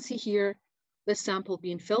 So you can see here the sample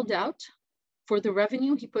being filled out. For the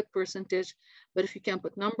revenue, he put percentage, but if you can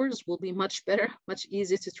put numbers, will be much better, much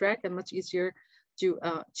easier to track and much easier to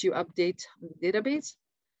update the database.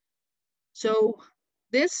 So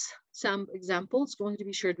this example is going to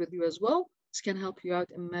be shared with you as well. This can help you out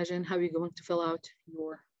imagine how you're going to fill out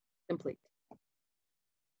your template.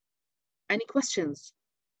 Any questions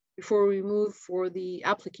before we move for the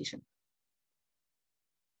application?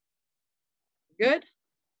 Good.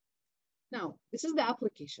 Now, this is the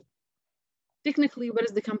application. Technically, what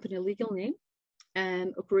is the company legal name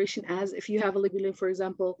and operation as? If you have a legal name, for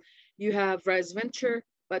example, you have Rhyze Venture,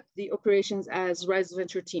 but the operations as Rhyze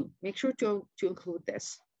Venture Team. Make sure to include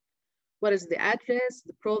this. What is the address,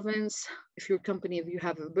 the province, if your company, if you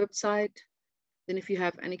have a website, then if you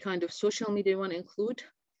have any kind of social media you want to include.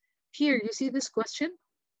 Here, you see this question.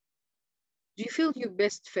 Do you feel you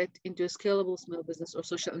best fit into a scalable small business or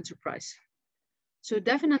social enterprise? So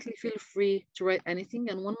definitely feel free to write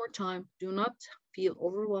anything. And one more time, do not feel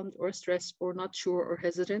overwhelmed or stressed or not sure or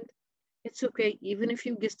hesitant. It's okay, even if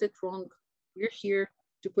you guessed it wrong, we're here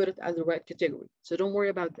to put it as the right category. So don't worry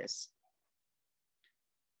about this.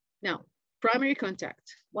 Now, primary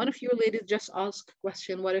contact. One of you ladies just asked a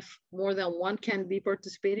question, what if more than one can be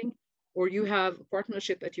participating, or you have a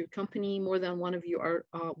partnership at your company, more than one of you are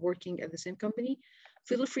working at the same company?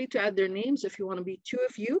 Feel free to add their names. If you want to be two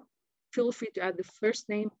of you, feel free to add the first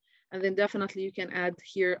name, and then definitely you can add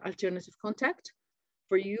here alternative contact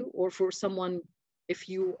for you or for someone. If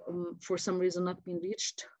you, for some reason, not being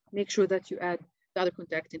reached, make sure that you add the other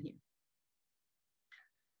contact in here.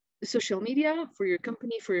 The social media for your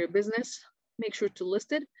company, for your business, make sure to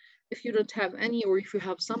list it. If you don't have any, or if you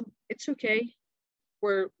have some, it's okay.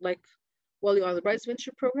 We're like, while you're on the Rhyze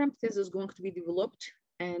Venture program, this is going to be developed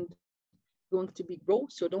and going to be grow.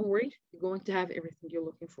 So don't worry, you're going to have everything you're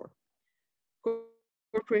looking for.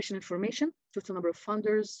 Corporation information, total number of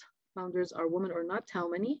founders are women or not, how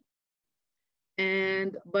many?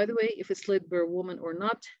 And by the way, if it's led by a woman or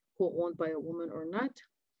not, co-owned by a woman or not.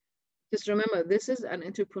 Just remember, this is an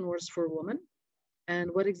entrepreneurs for women.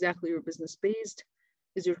 And what exactly your business based?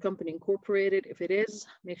 Is your company incorporated? If it is,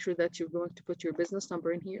 make sure that you're going to put your business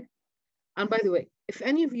number in here. And by the way, if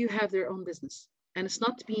any of you have their own business and it's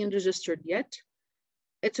not being registered yet,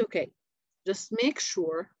 it's okay. Just make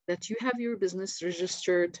sure that you have your business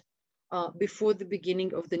registered before the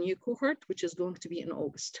beginning of the new cohort, which is going to be in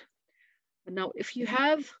August. And now, if you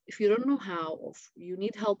don't know how, or if you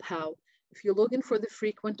need help how, if you're looking for the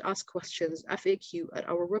frequent asked questions, FAQ, at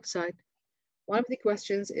our website, one of the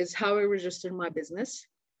questions is how I register my business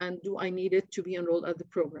and do I need it to be enrolled at the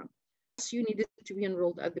program? Yes, you need it to be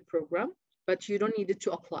enrolled at the program, but you don't need it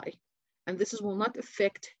to apply. And this will not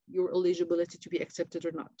affect your eligibility to be accepted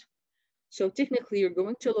or not. So technically, you're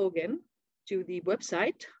going to log in to the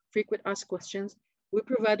website, frequent asked questions. We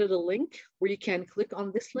provided a link where you can click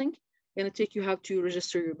on this link. It's going to take you how to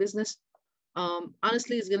register your business.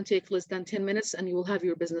 Honestly, it's going to take less than 10 minutes and you will have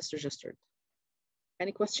your business registered.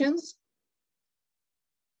 Any questions?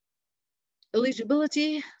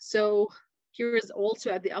 Eligibility. So here is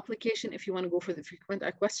also at the application, if you want to go for the frequent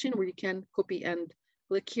asked question, where you can copy and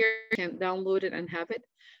click here, you can download it and have it.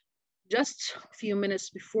 Just a few minutes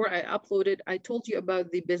before I uploaded, I told you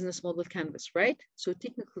about the business model canvas, right? So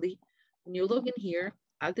technically, when you log in here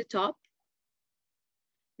at the top,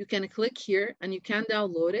 you can click here and you can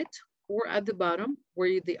download it, or at the bottom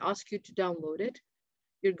where they ask you to download it,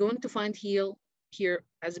 you're going to find here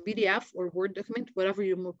as a PDF or Word document, whatever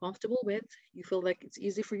you're more comfortable with. You feel like it's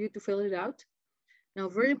easy for you to fill it out. Now,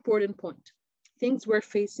 very important point, things we're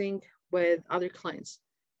facing with other clients.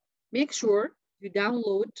 Make sure you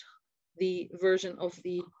download the version of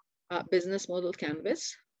the business model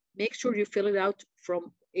canvas. Make sure you fill it out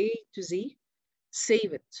from A to Z,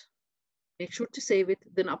 save it. Make sure to save it,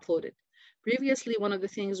 then upload it. Previously, one of the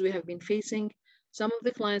things we have been facing, some of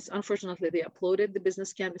the clients, unfortunately, they uploaded the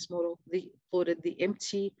business canvas model, they uploaded the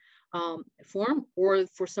empty form, or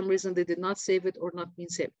for some reason they did not save it or not being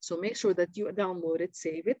saved. So make sure that you download it,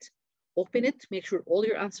 save it, open it, make sure all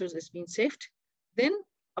your answers is being saved, then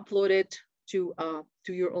upload it to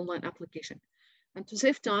your online application. And to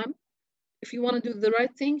save time, if you want to do the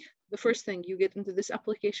right thing, the first thing, you get into this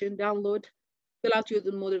application, download, fill out your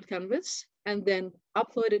model canvas, and then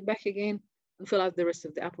upload it back again and fill out the rest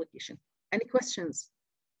of the application. Any questions?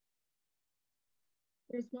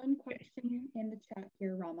 There's one question in the chat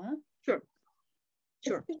here, Rama. Sure.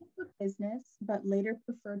 Just to business, but later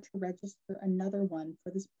preferred to register another one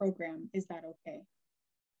for this program. Is that okay?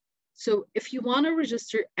 So if you want to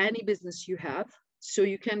register any business you have, so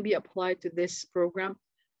you can be applied to this program,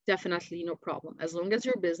 definitely no problem. As long as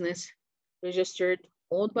your business registered,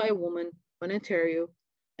 owned by a woman in Ontario,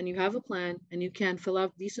 and you have a plan and you can fill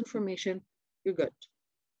out this information, you're good.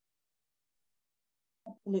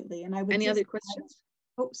 Absolutely. And I would Any other questions?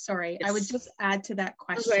 Sorry. Yes. I would just add to that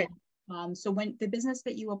question. So when the business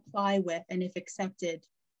that you apply with, and if accepted,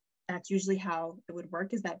 that's usually how it would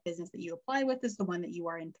work, is that business that you apply with is the one that you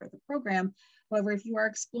are in for the program. However, if you are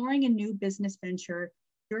exploring a new business venture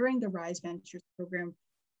during the Rhyze Ventures program,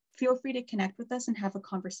 feel free to connect with us and have a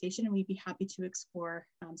conversation, and we'd be happy to explore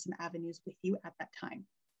some avenues with you at that time.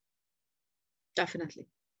 Definitely.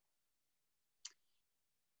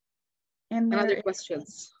 And other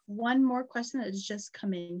questions? One more question that has just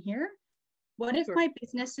come in here. What if my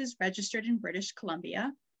business is registered in British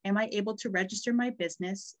Columbia? Am I able to register my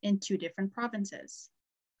business in 2 different provinces?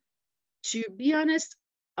 To be honest,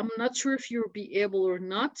 I'm not sure if you'll be able or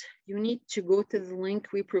not. You need to go to the link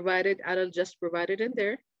we provided, Adel just provided in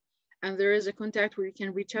there. And there is a contact where you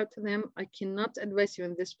can reach out to them. I cannot advise you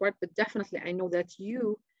in this part, but definitely I know that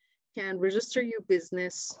you can register your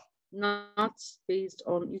business, not based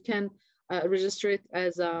on, you can register it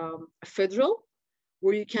as a federal,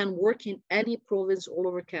 where you can work in any province all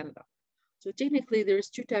over Canada. So technically there's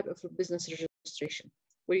 2 types of business registration,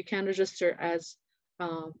 where you can register as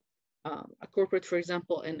a corporate, for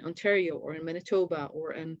example, in Ontario or in Manitoba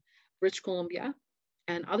or in British Columbia,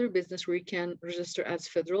 and other business where you can register as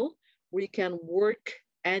federal, where you can work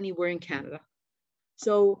anywhere in Canada.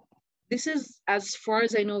 So this is, as far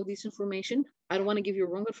as I know, this information. I don't want to give you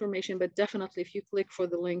wrong information, but definitely if you click for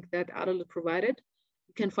the link that Adel provided,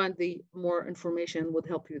 you can find the more information would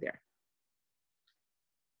help you there.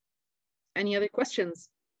 Any other questions?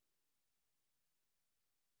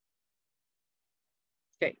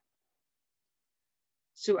 Okay.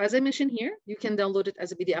 So as I mentioned here, you can download it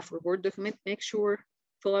as a PDF or Word document. Make sure,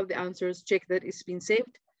 fill out the answers, check that it's been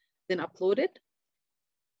saved, then upload it.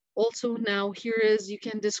 Also now here is, you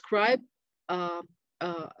can describe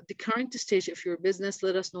the current stage of your business.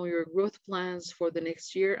 Let us know your growth plans for the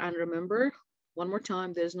next year. And remember, one more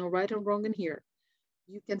time, there's no right or wrong in here.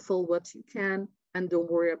 You can fill what you can and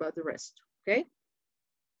don't worry about the rest, okay?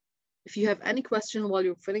 If you have any question while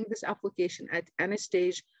you're filling this application at any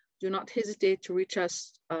stage, do not hesitate to reach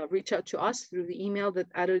out to us through the email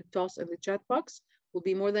that Adel tossed in the chat box. We'll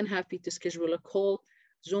be more than happy to schedule a call,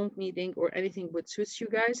 Zoom meeting, or anything that suits you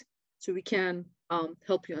guys, so we can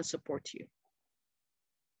help you and support you.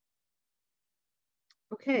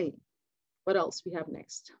 Okay, what else we have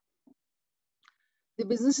next? The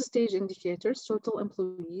business stage indicators, total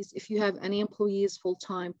employees. If you have any employees,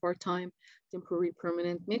 full-time, part-time, temporary,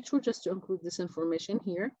 permanent, make sure just to include this information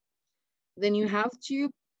here. Then you have to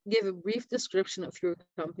give a brief description of your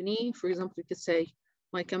company. For example, you could say,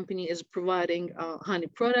 my company is providing honey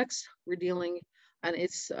products. We're dealing, and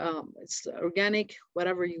it's organic,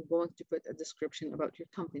 whatever you're going to put a description about your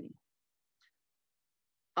company.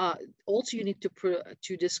 Also, you need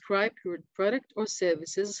to describe your product or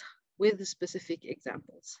services with specific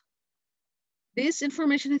examples. This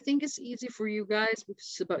information, I think, is easy for you guys because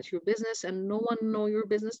it's about your business and no one knows your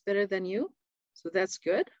business better than you. So that's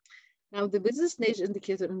good. Now, the business stage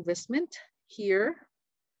indicator investment here,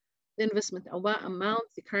 the investment amount,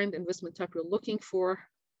 the current investment type you're looking for,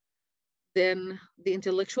 then the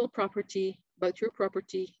intellectual property, about your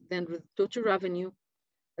property, then the total revenue.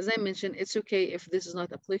 As I mentioned, it's okay if this is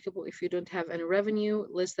not applicable if you don't have any revenue,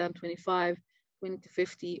 less than 25, 20 to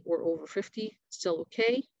 50, or over 50, still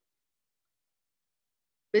okay.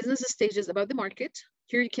 Business stages about the market.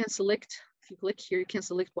 Here you can select, if you click here, you can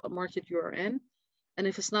select what market you are in. And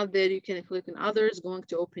if it's not there, you can click on others, going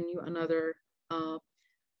to open you another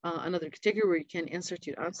category where you can insert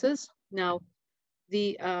your answers. Now,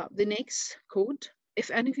 the next code, if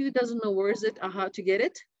any of you doesn't know where is it or how to get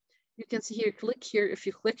it, you can see here, click here. If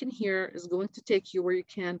you click in here, it's going to take you where you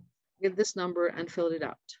can get this number and fill it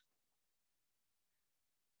out.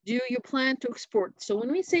 Do you plan to export? So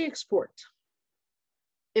when we say export,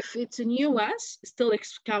 if it's in US, it's still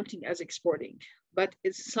counting as exporting, but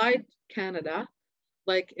inside Canada,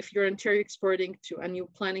 like if you're in Ontario exporting to, and you're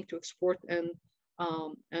planning to export in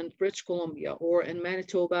British Columbia or in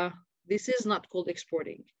Manitoba, this is not called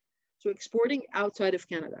exporting. So exporting outside of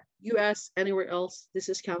Canada, US, anywhere else, this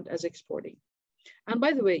is counted as exporting. And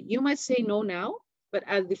by the way, you might say no now, but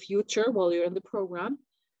at the future, while you're in the program,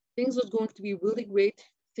 things are going to be really great,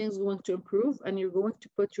 things are going to improve, and you're going to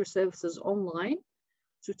put your services online.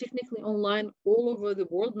 So technically online all over the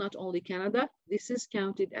world, not only Canada, this is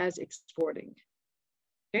counted as exporting.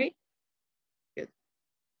 Okay, good.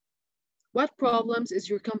 What problems is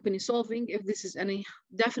your company solving? If this is any,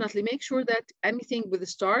 definitely make sure that anything with the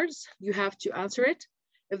stars, you have to answer it.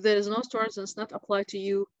 If there is no stars and it's not applied to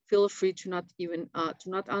you, feel free to not even to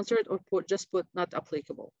not answer it, or just put not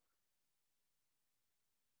applicable.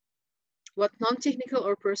 What non-technical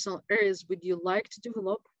or personal areas would you like to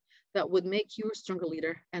develop that would make you a stronger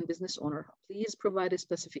leader and business owner? Please provide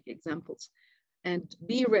specific examples and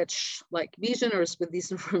be rich, like be generous with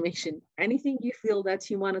this information. Anything you feel that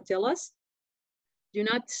you want to tell us, do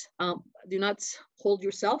not hold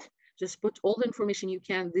yourself. Just put all the information you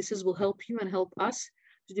can. This will help you and help us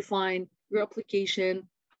to define your application,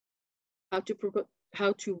 how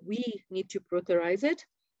to we need to prioritize it,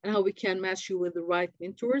 and how we can match you with the right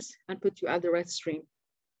mentors and put you at the right stream.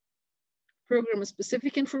 Program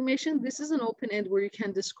specific information. This is an open end where you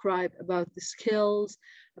can describe about the skills,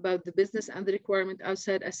 about the business and the requirement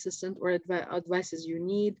outside assistance or advices you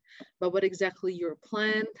need, but what exactly your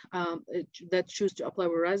plan that choose to apply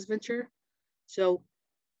with Rhyze Venture. So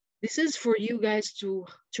this is for you guys to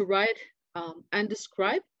write and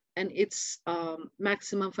describe, and it's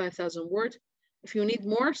maximum 5,000 words. If you need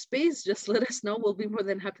more space, just let us know. We'll be more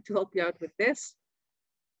than happy to help you out with this.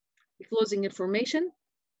 The closing information.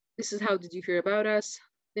 This is how did you hear about us?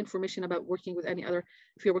 The information about working with any other,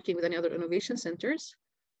 if you're working with any other innovation centers.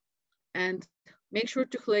 And make sure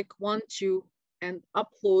to click 1, 2, and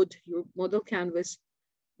upload your model canvas,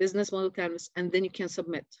 business model canvas, and then you can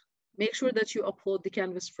submit. Make sure that you upload the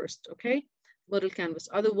canvas first, okay? Model canvas,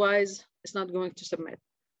 otherwise it's not going to submit.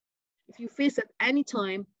 If you face at any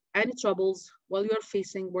time, any troubles while you are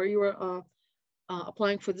facing, where you are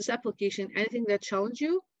applying for this application, anything that challenge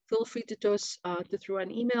you, feel free to throw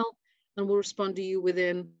an email, and we'll respond to you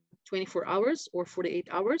within 24 hours or 48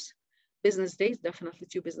 hours. Business days, definitely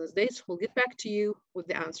 2 business days. We'll get back to you with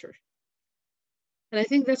the answer. And I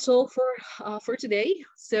think that's all for today.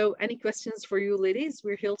 So any questions for you ladies?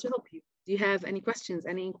 We're here to help you. Do you have any questions,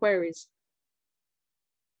 any inquiries?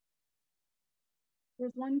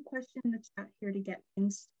 There's one question in the chat here to get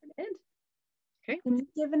things started. Okay. Can you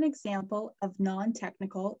give an example of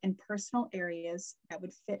non-technical and personal areas that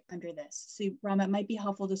would fit under this? So Rama, it might be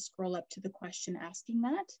helpful to scroll up to the question asking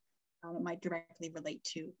that. It might directly relate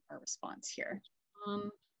to our response here.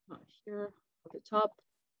 Not here at the top.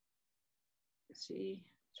 Let's see.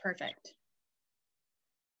 Perfect.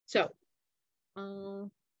 So,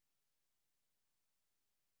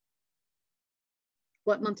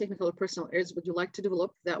 what non-technical or personal areas would you like to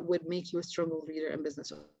develop that would make you a stronger leader and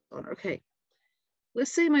business owner? Okay.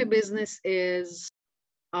 Let's say my business is,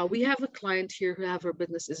 we have a client here who have her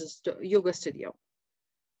business is a yoga studio.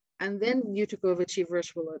 And then you took over, she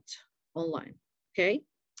virtual it online, okay?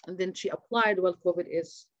 And then she applied while COVID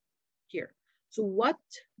is here. So what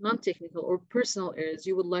non-technical or personal areas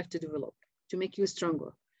you would like to develop to make you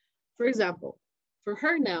stronger? For example, for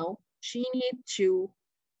her now, she needs to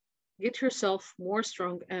get herself more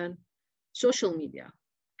strong in social media,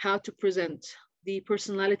 how to present, the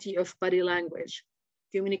personality of body language,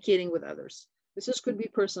 communicating with others. This could be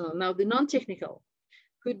personal. Now the non-technical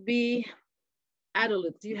could be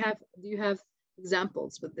adult. Do you have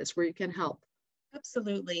examples with this where you can help?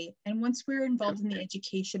 Absolutely. And once we're involved in the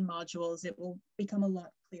education modules, it will become a lot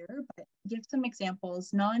clearer. But to give some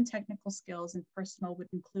examples, non-technical skills and personal would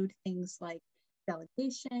include things like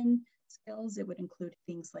delegation skills. It would include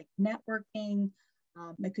things like networking.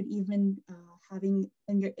 It could even having,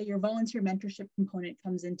 and your volunteer mentorship component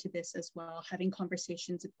comes into this as well, having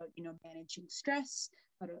conversations about, managing stress,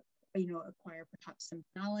 how to, acquire perhaps some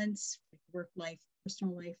balance, work life,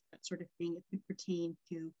 personal life, that sort of thing. It could pertain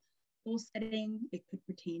to goal setting. It could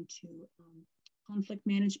pertain to conflict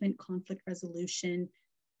management, conflict resolution,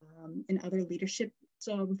 and other leadership.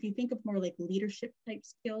 So if you think of more like leadership type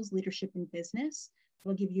skills, leadership in business,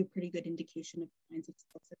 it'll give you a pretty good indication of the kinds of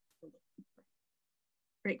skills that we're looking for.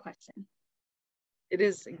 Great question. It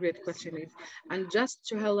is a great question, Eve. And just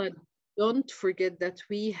to highlight, don't forget that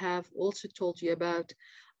we have also told you about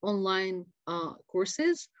online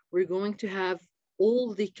courses. We're going to have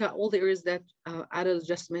all the areas that Adel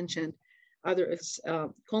just mentioned, either it's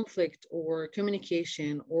conflict or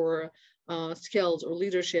communication or skills or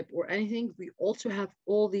leadership or anything. We also have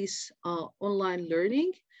all these online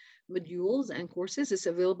learning modules and courses. It's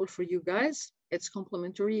available for you guys. It's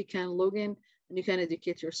complimentary. You can log in and you can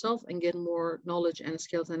educate yourself and get more knowledge and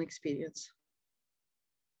skills and experience.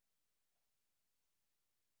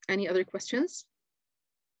 Any other questions?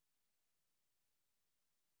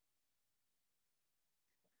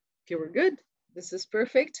 Okay, we're good. This is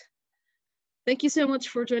perfect. Thank you so much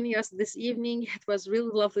for joining us this evening. It was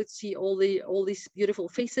really lovely to see all these beautiful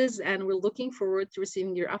faces, and we're looking forward to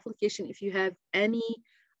receiving your application. If you have any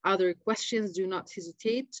other questions, do not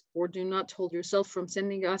hesitate or do not hold yourself from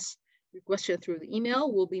sending us your question through the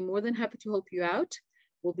email. We'll be more than happy to help you out.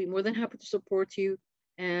 We'll be more than happy to support you,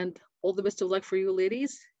 and all the best of luck for you,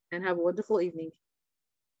 ladies, and have a wonderful evening.